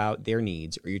talking about their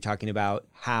needs, or you're talking about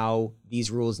how these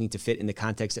rules need to fit in the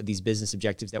context of these business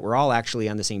objectives that we're all actually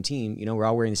on the same team. We're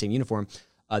all wearing the same uniform,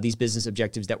 these business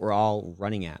objectives that we're all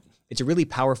running at. It's a really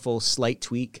powerful, slight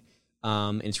tweak.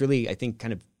 And it's really, I think,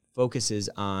 kind of focusing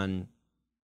on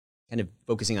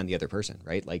the other person,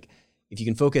 right? Like, if you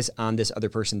can focus on this other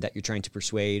person that you're trying to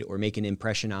persuade or make an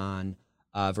impression on,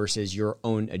 versus your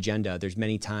own agenda, there's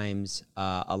many times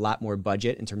a lot more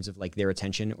budget in terms of like their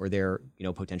attention or their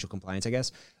potential compliance, I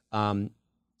guess,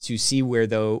 to see where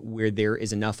there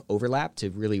is enough overlap to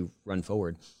really run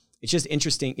forward. It's just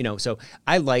interesting, so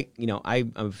I like,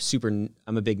 I'm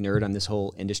a big nerd on this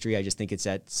whole industry. I just think it's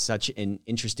at such an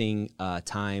interesting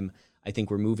time. I think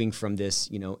we're moving from this,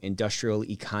 industrial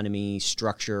economy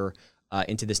structure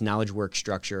into this knowledge work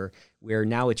structure, where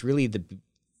now it's really the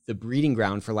breeding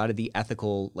ground for a lot of the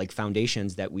ethical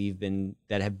foundations that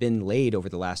have been laid over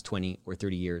the last 20 or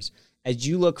 30 years. As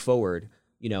you look forward,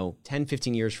 10,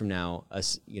 15 years from now,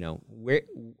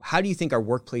 how do you think our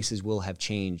workplaces will have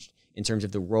changed in terms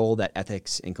of the role that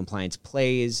ethics and compliance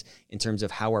plays, in terms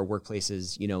of how our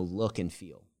workplaces, look and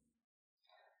feel?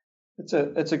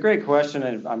 It's a great question,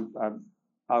 and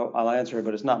I'll answer it,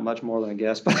 but it's not much more than a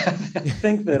guess. But I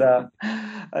think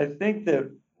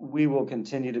that we will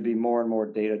continue to be more and more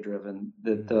data driven.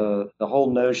 That the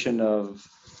whole notion of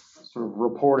sort of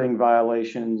reporting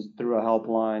violations through a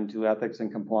helpline to ethics and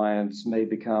compliance may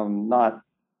become not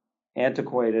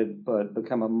antiquated, but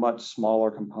become a much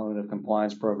smaller component of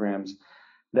compliance programs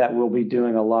that will be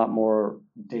doing a lot more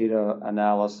data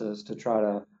analysis to try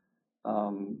to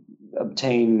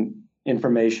obtain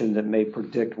information that may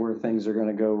predict where things are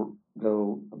going to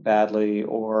go badly,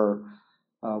 or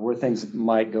where things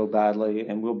might go badly.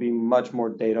 And we'll be much more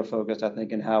data focused, I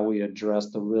think, in how we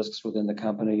address the risks within the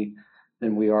company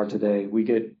than we are today. We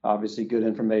get obviously good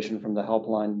information from the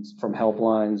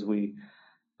helplines.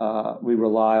 We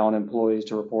rely on employees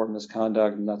to report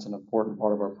misconduct, and that's an important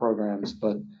part of our programs.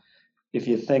 But if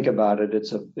you think about it,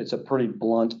 it's a pretty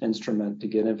blunt instrument to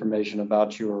get information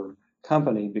about your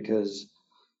company, because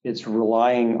it's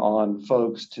relying on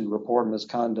folks to report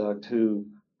misconduct who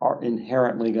are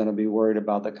inherently going to be worried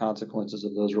about the consequences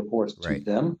of those reports to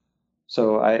them.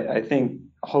 So I think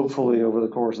hopefully over the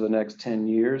course of the next 10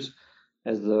 years,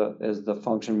 as the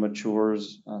function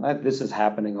matures, this is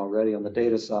happening already on the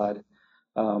data side,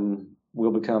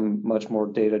 we'll become much more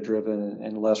data driven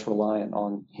and less reliant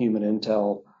on human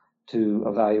intel to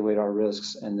evaluate our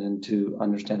risks and then to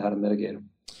understand how to mitigate them.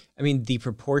 I mean, the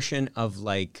proportion of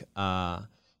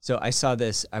so I saw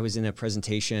this, I was in a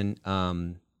presentation,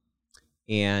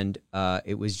 and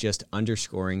it was just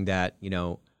underscoring that,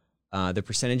 the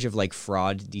percentage of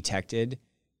fraud detected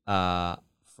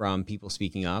from people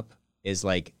speaking up is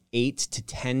 8 to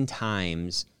 10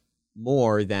 times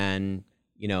more than,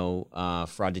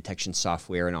 fraud detection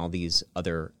software and all these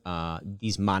other,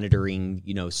 these monitoring,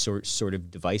 sort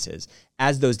of devices.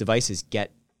 As those devices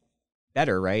get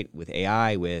better, right, with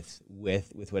AI, with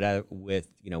whatever,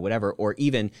 whatever, or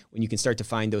even when you can start to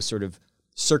find those sort of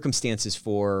circumstances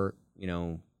for,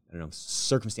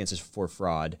 circumstances for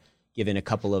fraud, given a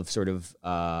couple of sort of,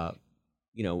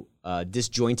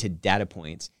 disjointed data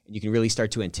points, and you can really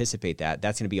start to anticipate that.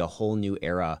 That's going to be a whole new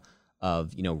era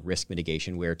of, risk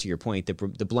mitigation, where, to your point, the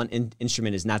blunt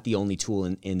instrument is not the only tool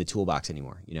in the toolbox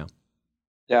anymore,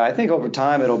 Yeah, I think over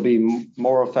time it'll be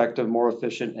more effective, more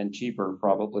efficient, and cheaper,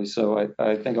 probably. So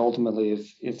I think ultimately,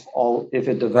 if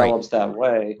it develops that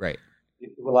way,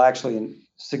 it will actually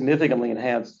significantly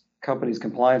enhance companies'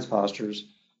 compliance postures,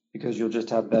 because you'll just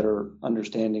have better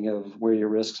understanding of where your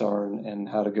risks are and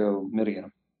how to go mitigate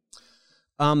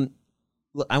them.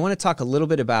 I want to talk a little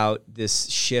bit about this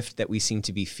shift that we seem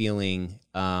to be feeling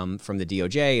from the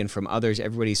DOJ and from others.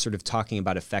 Everybody's sort of talking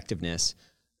about effectiveness.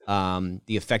 The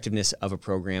effectiveness of a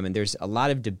program, and there's a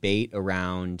lot of debate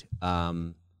around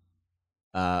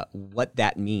what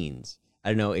that means. I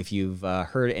don't know if you've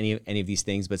heard any of these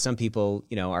things, but some people,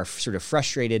 are sort of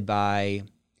frustrated by.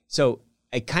 So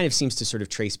it kind of seems to sort of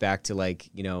trace back to I'm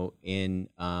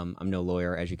no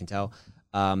lawyer, as you can tell,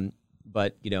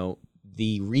 but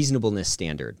the reasonableness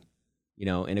standard.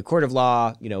 In a court of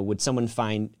law, would someone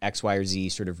find X, Y, or Z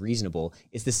sort of reasonable?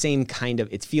 It's the same kind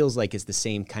of, it feels like it's the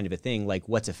same kind of a thing, like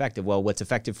what's effective? Well, what's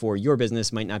effective for your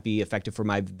business might not be effective for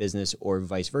my business, or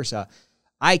vice versa.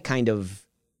 I kind of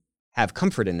have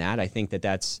comfort in that. I think that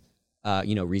that's,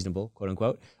 reasonable, quote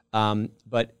unquote.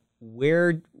 But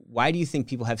why do you think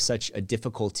people have such a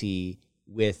difficulty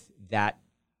with that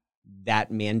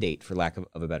that mandate, for lack of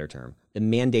a better term, the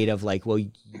mandate of like, well,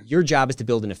 your job is to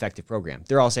build an effective program.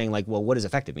 They're all saying like, well, what does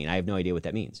effective mean? I have no idea what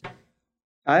that means.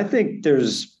 I think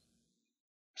there's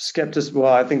skepticism.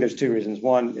 Well, I think there's two reasons.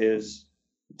 One is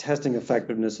testing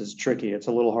effectiveness is tricky. It's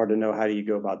a little hard to know how do you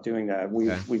go about doing that.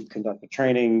 We've conducted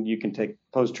training. You can take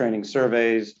post-training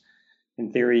surveys.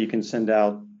 In theory, you can send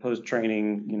out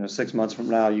post-training, 6 months from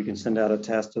now, you can send out a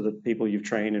test to the people you've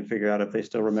trained and figure out if they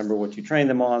still remember what you trained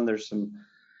them on. There's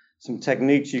some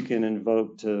techniques you can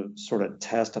invoke to sort of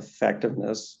test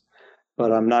effectiveness,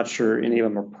 but I'm not sure any of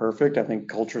them are perfect. I think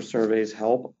culture surveys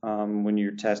help when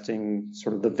you're testing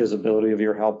sort of the visibility of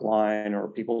your helpline or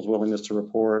people's willingness to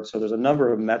report. So there's a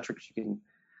number of metrics you can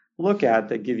look at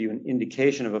that give you an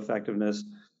indication of effectiveness.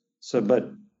 But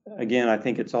again, I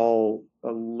think it's all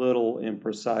a little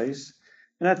imprecise.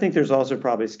 And I think there's also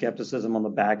probably skepticism on the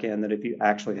back end that if you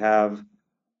actually have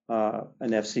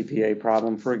an FCPA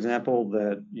problem, for example,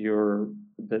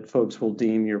 that folks will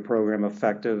deem your program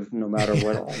effective no matter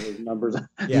what all those numbers,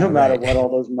 what all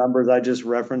those numbers I just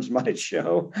referenced might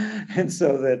show. And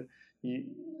so that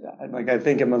I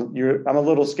think I'm a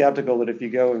little skeptical that if you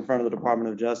go in front of the Department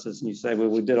of Justice and you say, well,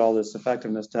 we did all this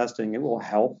effectiveness testing, it will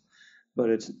help. But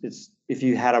it's if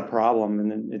you had a problem, and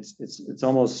then it's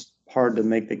almost hard to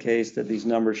make the case that these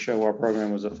numbers show our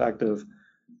program was effective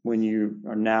when you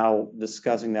are now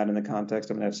discussing that in the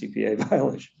context of an FCPA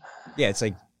violation. Yeah, it's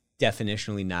like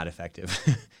definitionally not effective.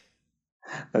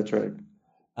 That's right.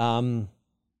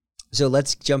 So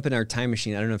let's jump in our time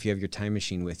machine. I don't know if you have your time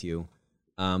machine with you,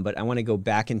 but I want to go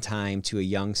back in time to a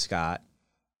young Scott.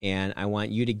 And I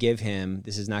want you to give him,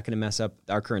 this is not going to mess up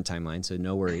our current timeline, so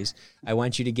no worries. I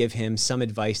want you to give him some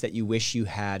advice that you wish you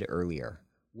had earlier.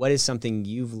 What is something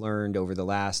you've learned over the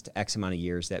last X amount of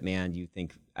years that, man, you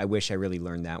think, I wish I really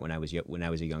learned that when I was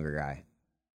a younger guy?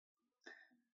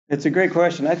 It's a great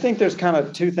question. I think there's kind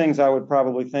of two things I would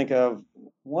probably think of.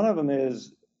 One of them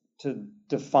is to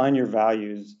define your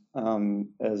values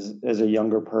as a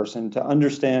younger person, to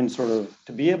understand to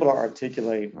be able to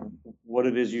articulate what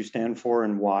it is you stand for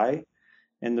and why.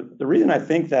 And the reason I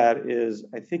think that is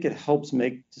I think it helps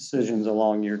make decisions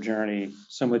along your journey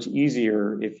so much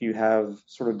easier if you have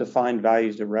sort of defined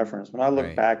values to reference. When I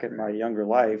look back at my younger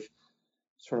life,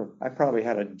 I probably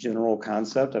had a general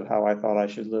concept of how I thought I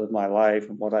should live my life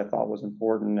and what I thought was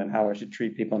important and how I should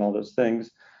treat people and all those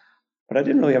things. But I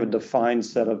didn't really have a defined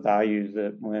set of values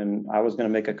that when I was going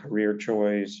to make a career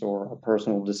choice or a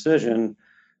personal decision,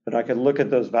 that I could look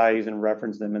at those values and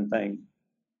reference them and think,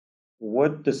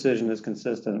 what decision is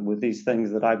consistent with these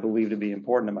things that I believe to be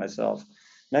important to myself?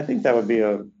 And I think that would be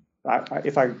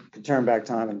if I could turn back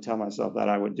time and tell myself that,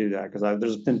 I would do that, because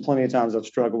there's been plenty of times I've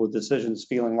struggled with decisions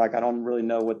feeling like I don't really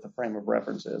know what the frame of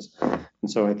reference is. And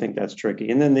so I think that's tricky.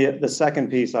 And then the second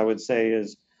piece I would say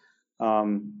is,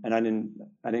 and I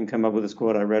didn't come up with this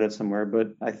quote, I read it somewhere,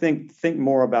 but I think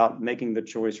more about making the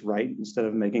choice right instead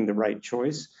of making the right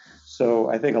choice.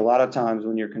 So I think a lot of times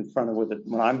when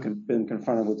I've been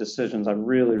confronted with decisions, I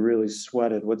really, really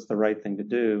sweated what's the right thing to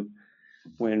do,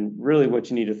 when really what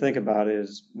you need to think about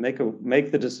is make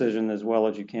the decision as well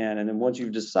as you can. And then once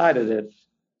you've decided it,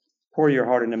 pour your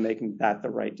heart into making that the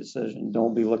right decision.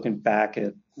 Don't be looking back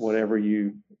at what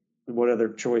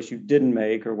other choice you didn't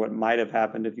make or what might have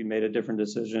happened if you made a different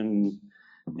decision,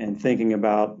 and thinking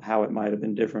about how it might have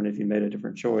been different if you made a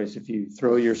different choice. If you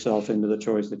throw yourself into the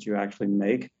choice that you actually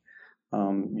make,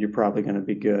 you're probably going to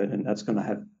be good, and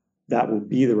that will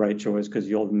be the right choice because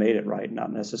you'll have made it right,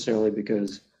 not necessarily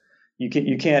because you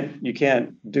can't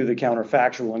do the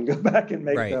counterfactual and go back and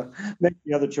make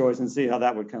the other choice and see how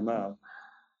that would come out.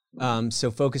 So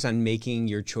focus on making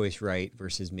your choice right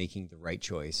versus making the right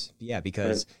choice. Yeah,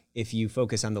 because if you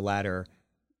focus on the latter,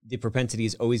 the propensity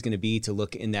is always going to be to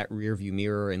look in that rearview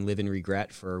mirror and live in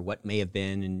regret for what may have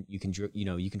been, and you can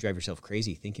drive yourself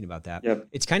crazy thinking about that. Yep.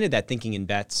 It's kind of that thinking in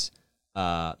bets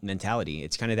mentality.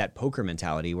 It's kind of that poker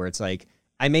mentality where it's like,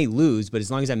 I may lose, but as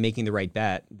long as I'm making the right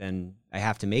bet, then I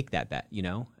have to make that bet.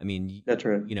 I mean, that's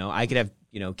right. I could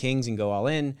have kings and go all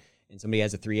in, and somebody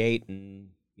has a 3-8 and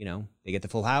they get the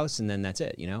full house, and then that's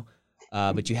it,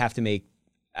 but you have to make,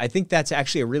 I think that's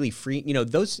actually a really free,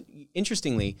 those,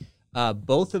 interestingly,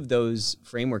 both of those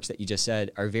frameworks that you just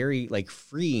said are very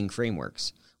freeing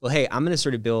frameworks. Well, hey, I'm going to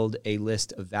sort of build a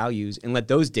list of values and let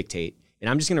those dictate, and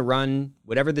I'm just going to run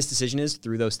whatever this decision is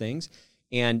through those things.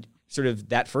 And sort of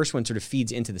that first one sort of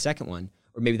feeds into the second one,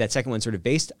 or maybe that second one sort of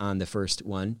based on the first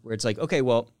one, where it's like, okay,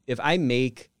 well, if I'm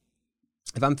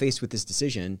faced with this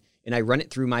decision and I run it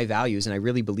through my values and I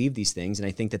really believe these things, and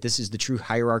I think that this is the true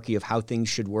hierarchy of how things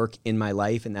should work in my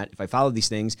life, and that if I follow these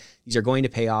things, these are going to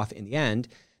pay off in the end,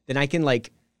 then I can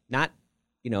not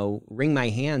wring my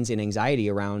hands in anxiety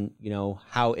around,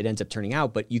 how it ends up turning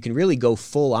out, but you can really go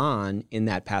full on in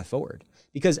that path forward.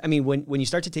 Because I mean, when you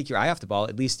start to take your eye off the ball,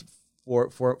 at least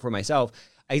for myself,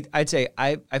 I'd say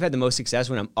I've had the most success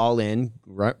when I'm all in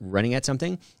running at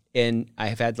something, and I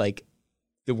have had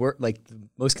the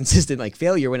most consistent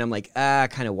failure when I'm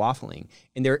kind of waffling.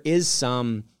 And there is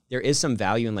some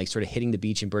value in sort of hitting the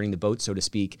beach and burning the boat, so to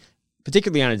speak,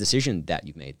 particularly on a decision that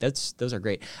you've made. Those are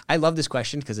great. I love this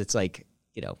question because it's I can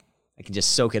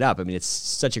just soak it up. I mean, it's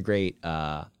such a great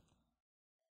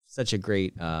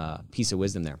piece of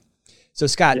wisdom there. So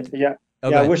Scott. Yeah.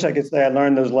 I wish I could say I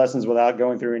learned those lessons without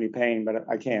going through any pain, but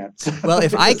I can't. Well,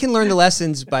 if I can learn the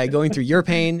lessons by going through your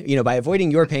pain, by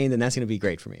avoiding your pain, then that's going to be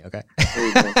great for me. Okay.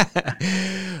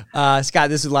 Scott,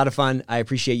 this is a lot of fun. I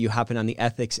appreciate you hopping on the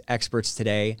Ethics Experts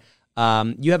today.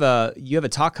 You have a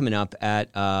talk coming up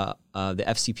at the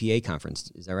FCPA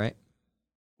conference. Is that right?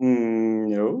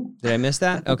 No. Did I miss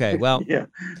that? Okay. Well,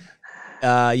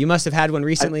 yeah. You must have had one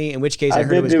recently, in which case I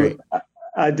heard it was great.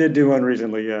 I did do one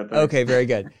recently, yeah. Thanks. Okay, very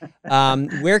good.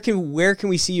 Where can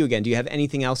we see you again? Do you have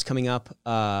anything else coming up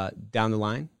down the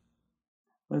line?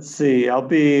 Let's see.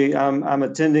 I'm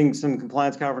attending some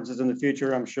compliance conferences in the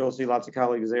future. I'm sure I'll see lots of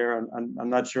colleagues there. I'm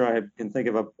not sure I can think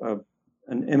of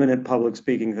an imminent public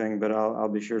speaking thing, but I'll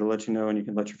be sure to let you know, and you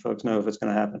can let your folks know if it's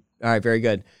going to happen. All right, very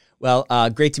good. Well,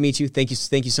 great to meet you. Thank you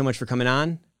so much for coming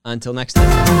on. Until next time.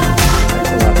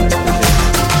 Thanks a lot.